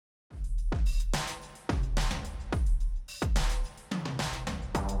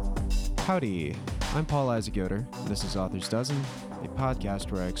Howdy, I'm Paul Isaac Yoder, and this is Author's Dozen, a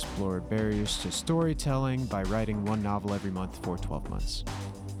podcast where I explore barriers to storytelling by writing one novel every month for 12 months.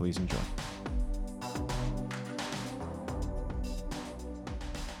 Please enjoy.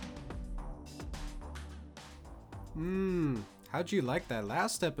 How'd you like that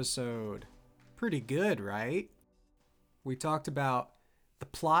last episode? Pretty good, right? We talked about the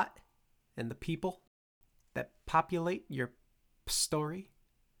plot and the people that populate your story.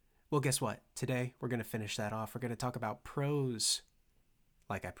 Well, guess what? Today, we're going to finish that off. We're going to talk about prose,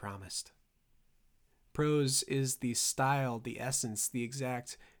 like I promised. Prose is the style, the essence, the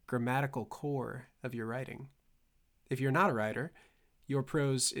exact grammatical core of your writing. If you're not a writer, your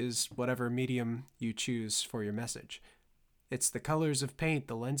prose is whatever medium you choose for your message. It's the colors of paint,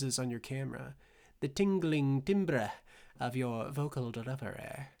 the lenses on your camera, the tingling timbre of your vocal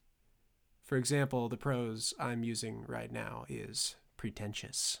delivery. For example, the prose I'm using right now is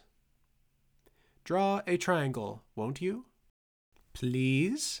pretentious. Draw a triangle, won't you?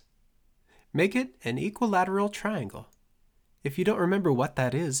 Please? Make it an equilateral triangle. If you don't remember what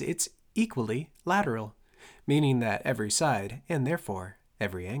that is, it's equally lateral, meaning that every side, and therefore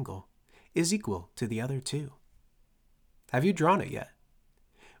every angle, is equal to the other two. Have you drawn it yet?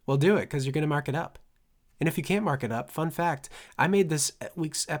 Well, do it, because you're going to mark it up. And if you can't mark it up, fun fact, I made this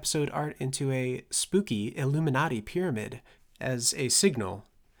week's episode art into a spooky Illuminati pyramid as a signal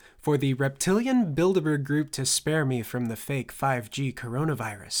for the reptilian Bilderberg group to spare me from the fake 5G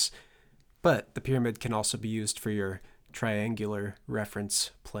coronavirus. But the pyramid can also be used for your triangular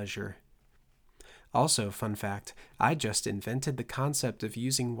reference pleasure. Also, fun fact, I just invented the concept of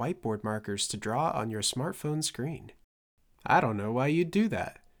using whiteboard markers to draw on your smartphone screen. I don't know why you'd do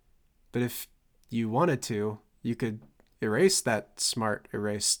that. But if you wanted to, you could erase that smart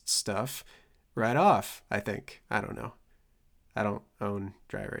erased stuff right off, I think. I don't know. I don't own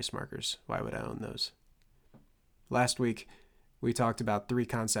dry erase markers. Why would I own those? Last week, we talked about three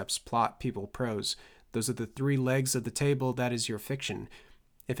concepts: plot, people, prose. Those are the three legs of the table that is your fiction.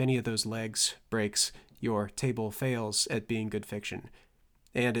 If any of those legs breaks, your table fails at being good fiction.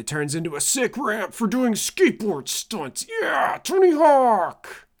 And it turns into a sick ramp for doing skateboard stunts. Yeah, Tony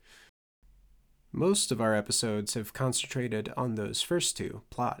Hawk! Most of our episodes have concentrated on those first two,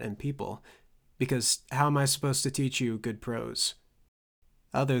 plot and people, because how am I supposed to teach you good prose?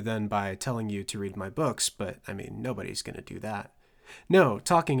 Other than by telling you to read my books, but nobody's going to do that. No,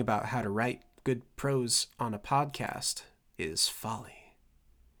 talking about how to write good prose on a podcast is folly.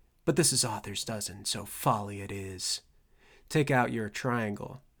 But this is Author's Dozen, so folly it is. Take out your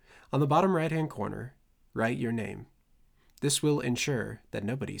triangle. On the bottom right-hand corner, write your name. This will ensure that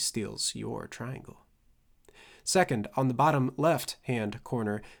nobody steals your triangle. Second, on the bottom left-hand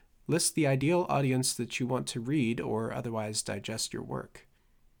corner, list the ideal audience that you want to read or otherwise digest your work.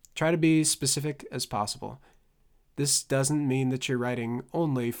 Try to be specific as possible. This doesn't mean that you're writing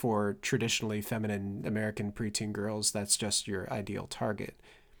only for traditionally feminine American preteen girls. That's just your ideal target.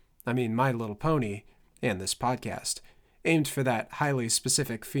 My Little Pony, and this podcast, aimed for that highly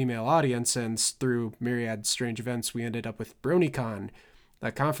specific female audience, and through myriad strange events, we ended up with BronyCon,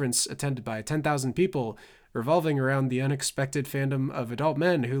 a conference attended by 10,000 people revolving around the unexpected fandom of adult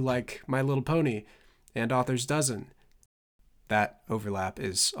men who like My Little Pony and Author's Dozen. That overlap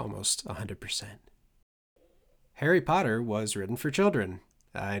is almost 100%. Harry Potter was written for children.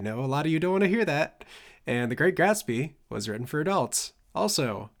 I know a lot of you don't want to hear that. And The Great Gatsby was written for adults.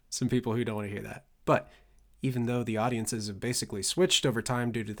 Also, some people who don't want to hear that. But even though the audiences have basically switched over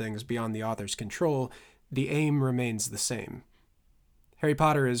time due to things beyond the author's control, the aim remains the same. Harry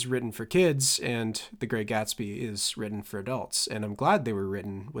Potter is written for kids, and The Great Gatsby is written for adults, and I'm glad they were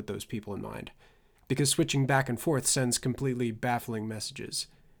written with those people in mind, because switching back and forth sends completely baffling messages.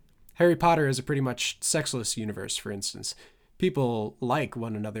 Harry Potter is a pretty much sexless universe, for instance. People like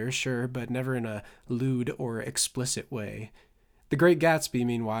one another, sure, but never in a lewd or explicit way. The Great Gatsby,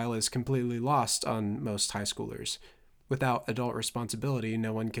 meanwhile, is completely lost on most high schoolers. Without adult responsibility,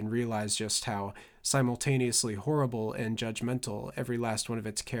 no one can realize just how simultaneously horrible and judgmental every last one of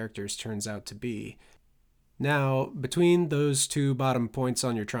its characters turns out to be. Now, between those two bottom points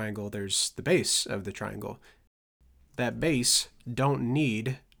on your triangle, there's the base of the triangle. That base don't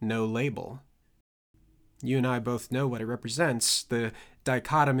need no label. You and I both know what it represents, the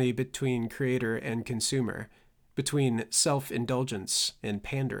dichotomy between creator and consumer, between self-indulgence and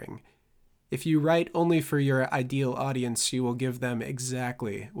pandering. If you write only for your ideal audience, you will give them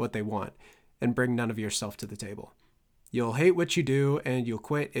exactly what they want and bring none of yourself to the table. You'll hate what you do, and you'll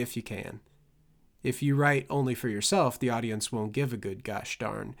quit if you can. If you write only for yourself, the audience won't give a good gosh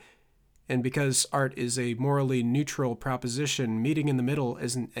darn. And because art is a morally neutral proposition, meeting in the middle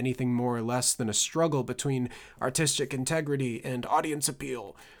isn't anything more or less than a struggle between artistic integrity and audience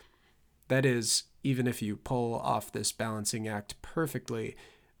appeal. That is, even if you pull off this balancing act perfectly,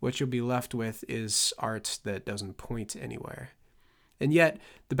 what you'll be left with is art that doesn't point anywhere. And yet,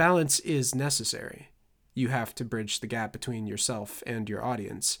 the balance is necessary. You have to bridge the gap between yourself and your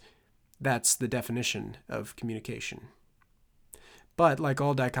audience. That's the definition of communication. But like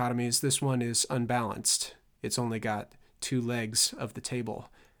all dichotomies, this one is unbalanced. It's only got two legs of the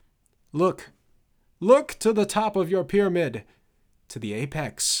table. Look to the top of your pyramid, to the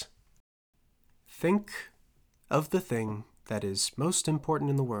apex. Think of the thing that is most important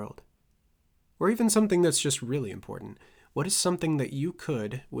in the world, or even something that's just really important. What is something that you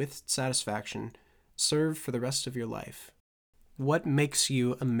could, with satisfaction, serve for the rest of your life? What makes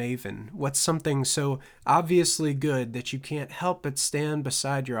you a maven? What's something so obviously good that you can't help but stand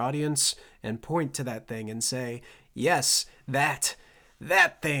beside your audience and point to that thing and say, yes, that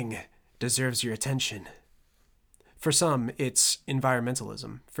thing deserves your attention? For some, it's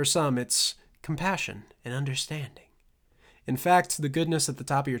environmentalism. For some, it's compassion and understanding. In fact, the goodness at the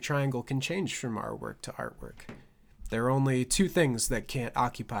top of your triangle can change from artwork to artwork. There are only two things that can't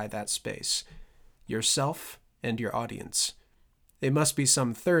occupy that space: yourself and your audience. It must be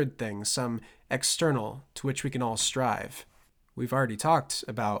some third thing, some external, to which we can all strive. We've already talked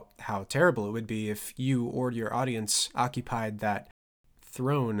about how terrible it would be if you or your audience occupied that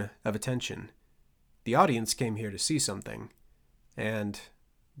throne of attention. The audience came here to see something, and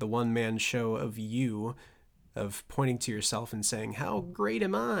the one-man show of you, of pointing to yourself and saying, "How great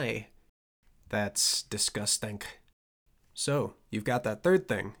am I?" That's disgusting. So, you've got that third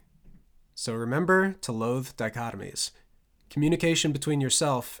thing. So remember to loathe dichotomies. Communication between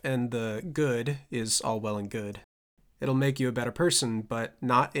yourself and the good is all well and good. It'll make you a better person, but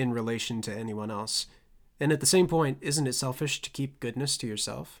not in relation to anyone else. And at the same point, isn't it selfish to keep goodness to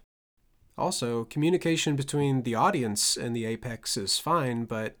yourself? Also, communication between the audience and the apex is fine,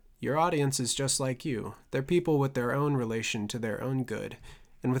 but your audience is just like you. They're people with their own relation to their own good.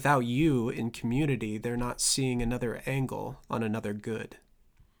 And without you in community, they're not seeing another angle on another good.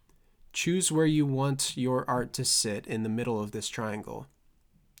 Choose where you want your art to sit in the middle of this triangle.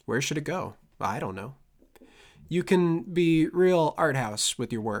 Where should it go? I don't know. You can be real art house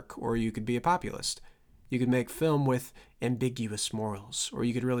with your work, or you could be a populist. You could make film with ambiguous morals, or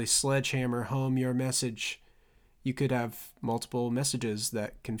you could really sledgehammer home your message. You could have multiple messages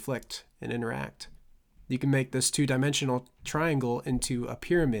that conflict and interact. You can make this two-dimensional triangle into a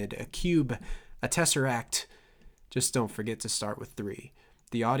pyramid, a cube, a tesseract. Just don't forget to start with three: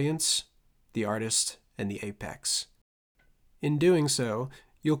 the audience, the artist, and the apex. In doing so,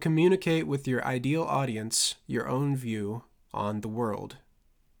 you'll communicate with your ideal audience your own view on the world.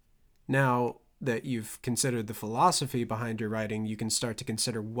 Now that you've considered the philosophy behind your writing, you can start to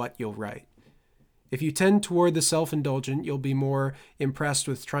consider what you'll write. If you tend toward the self-indulgent, you'll be more impressed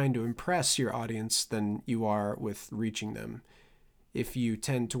with trying to impress your audience than you are with reaching them. If you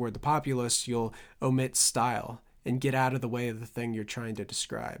tend toward the populist, you'll omit style and get out of the way of the thing you're trying to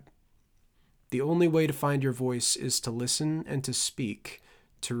describe. The only way to find your voice is to listen and to speak,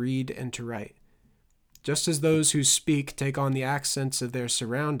 to read and to write. Just as those who speak take on the accents of their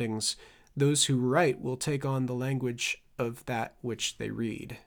surroundings, those who write will take on the language of that which they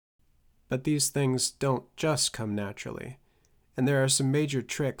read. But these things don't just come naturally, and there are some major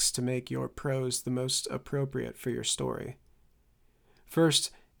tricks to make your prose the most appropriate for your story.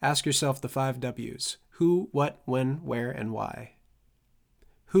 First, ask yourself the 5 W's: who, what, when, where, and why.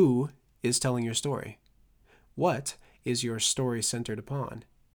 Who is telling your story? What is your story centered upon?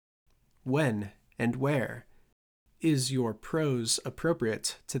 When and where is your prose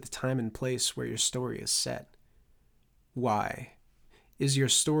appropriate to the time and place where your story is set? Why? Is your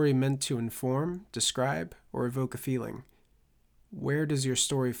story meant to inform, describe, or evoke a feeling? Where does your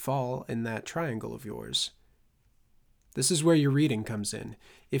story fall in that triangle of yours? This is where your reading comes in.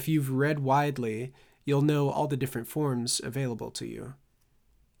 If you've read widely, you'll know all the different forms available to you.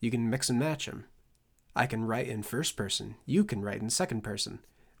 You can mix and match them. I can write in first person. You can write in second person.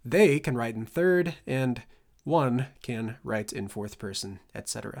 They can write in third, and one can write in fourth person,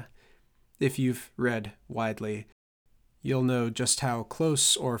 etc. If you've read widely, you'll know just how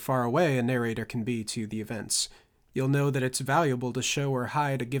close or far away a narrator can be to the events. You'll know that it's valuable to show or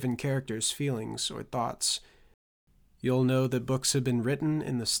hide a given character's feelings or thoughts. You'll know that books have been written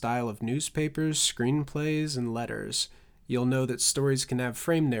in the style of newspapers, screenplays, and letters. You'll know that stories can have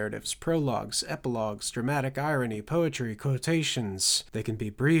frame narratives, prologues, epilogues, dramatic irony, poetry, quotations. They can be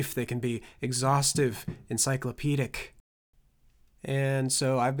brief, they can be exhaustive, encyclopedic. And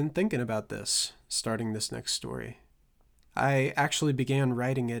so I've been thinking about this, starting this next story. I actually began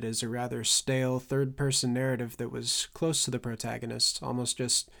writing it as a rather stale third-person narrative that was close to the protagonist, almost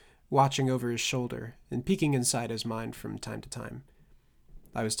just watching over his shoulder and peeking inside his mind from time to time.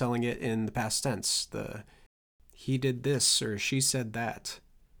 I was telling it in the past tense, the he did this or she said that.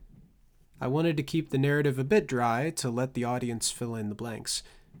 I wanted to keep the narrative a bit dry to let the audience fill in the blanks.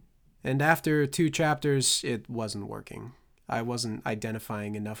 And after 2 chapters, it wasn't working. I wasn't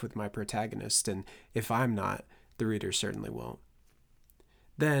identifying enough with my protagonist, and if I'm not, the reader certainly won't.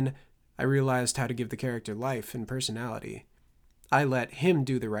 Then, I realized how to give the character life and personality. I let him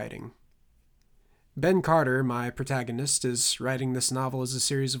do the writing. Ben Carter, my protagonist, is writing this novel as a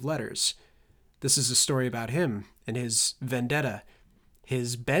series of letters. This is a story about him and his vendetta.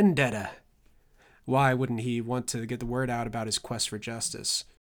 His bendetta. Why wouldn't he want to get the word out about his quest for justice?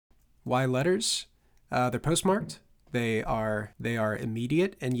 Why letters? They're postmarked. They are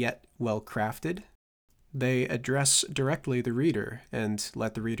immediate and yet well crafted. They address directly the reader and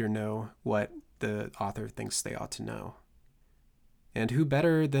let the reader know what the author thinks they ought to know. And who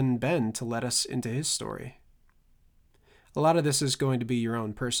better than Ben to let us into his story? A lot of this is going to be your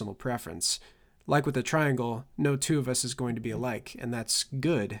own personal preference. Like with the triangle, no 2 of us is going to be alike, and that's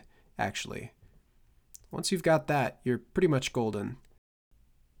good, actually. Once you've got that, you're pretty much golden.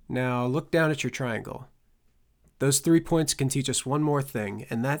 Now look down at your triangle. Those 3 points can teach us one more thing,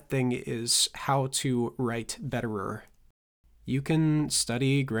 and that thing is how to write betterer. You can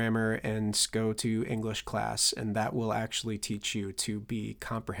study grammar and go to English class, and that will actually teach you to be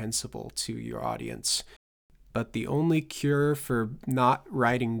comprehensible to your audience. But the only cure for not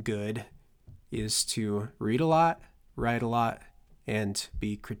writing good is to read a lot, write a lot, and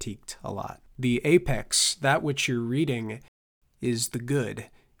be critiqued a lot. The apex, that which you're reading, is the good.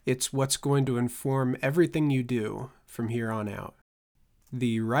 It's what's going to inform everything you do from here on out.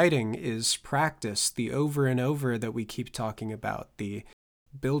 The writing is practice, the over and over that we keep talking about, the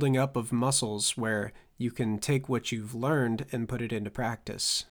building up of muscles where you can take what you've learned and put it into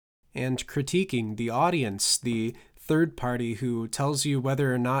practice. And critiquing the audience, the third party who tells you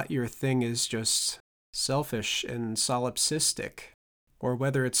whether or not your thing is just selfish and solipsistic, or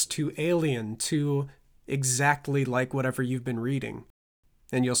whether it's too alien, too exactly like whatever you've been reading.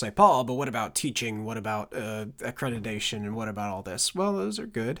 And you'll say, Paul, but what about teaching? What about accreditation? And what about all this? Well, those are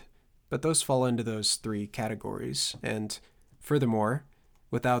good, but those fall into those 3 categories. And furthermore,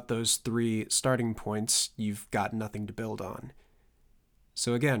 without those 3 starting points, you've got nothing to build on.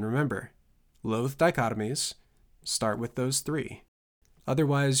 So again, remember, loathe dichotomies, start with those 3.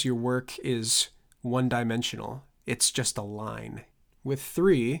 Otherwise, your work is one-dimensional. It's just a line. With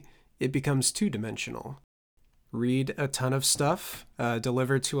 3, it becomes 2-dimensional. Read a ton of stuff,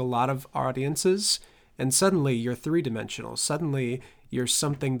 deliver to a lot of audiences, and suddenly you're 3-dimensional. Suddenly you're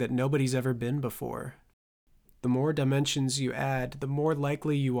something that nobody's ever been before. The more dimensions you add, the more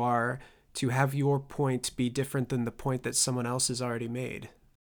likely you are to have your point be different than the point that someone else has already made.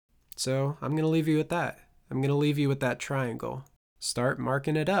 So I'm going to leave you with that. I'm going to leave you with that triangle. Start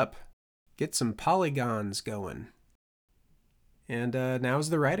marking it up. Get some polygons going. And now's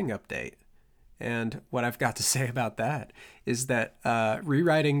the writing update. And what I've got to say about that is that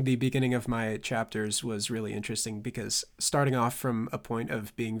rewriting the beginning of my chapters was really interesting because starting off from a point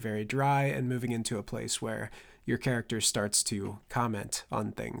of being very dry and moving into a place where your character starts to comment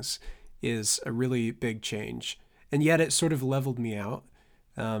on things is a really big change. And yet it sort of leveled me out.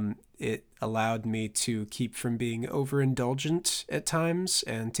 It allowed me to keep from being overindulgent at times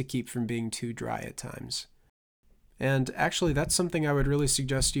and to keep from being too dry at times. And actually, that's something I would really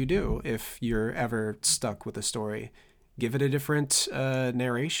suggest you do if you're ever stuck with a story. Give it a different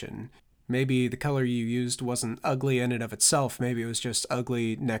narration. Maybe the color you used wasn't ugly in and of itself. Maybe it was just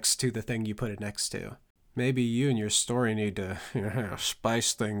ugly next to the thing you put it next to. Maybe you and your story need to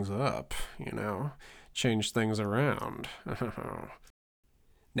spice things up, change things around.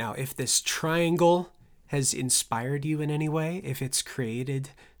 Now, if this triangle has inspired you in any way, if it's created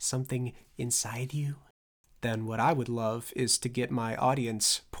something inside you, then what I would love is to get my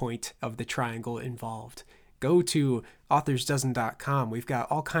audience point of the triangle involved. Go to authorsdozen.com. We've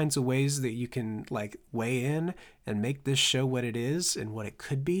got all kinds of ways that you can weigh in and make this show what it is and what it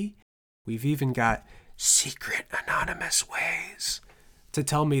could be. We've even got secret anonymous ways to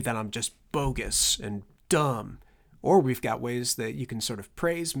tell me that I'm just bogus and dumb. Or we've got ways that you can sort of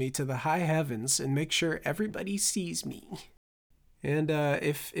praise me to the high heavens and make sure everybody sees me. And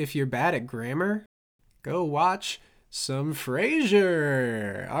if you're bad at grammar, go watch some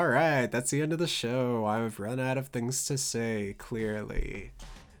Frasier. All right, that's the end of the show. I've run out of things to say, clearly.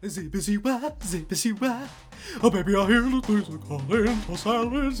 Z-B-C-Y, Z-B-C-Y. Oh, baby, I hear the things are calling, for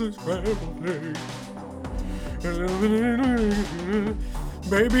silence is scrambled eggs.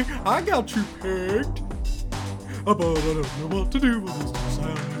 Baby, I got you pegged. But I don't know what to do with this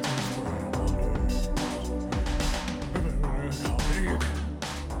silence.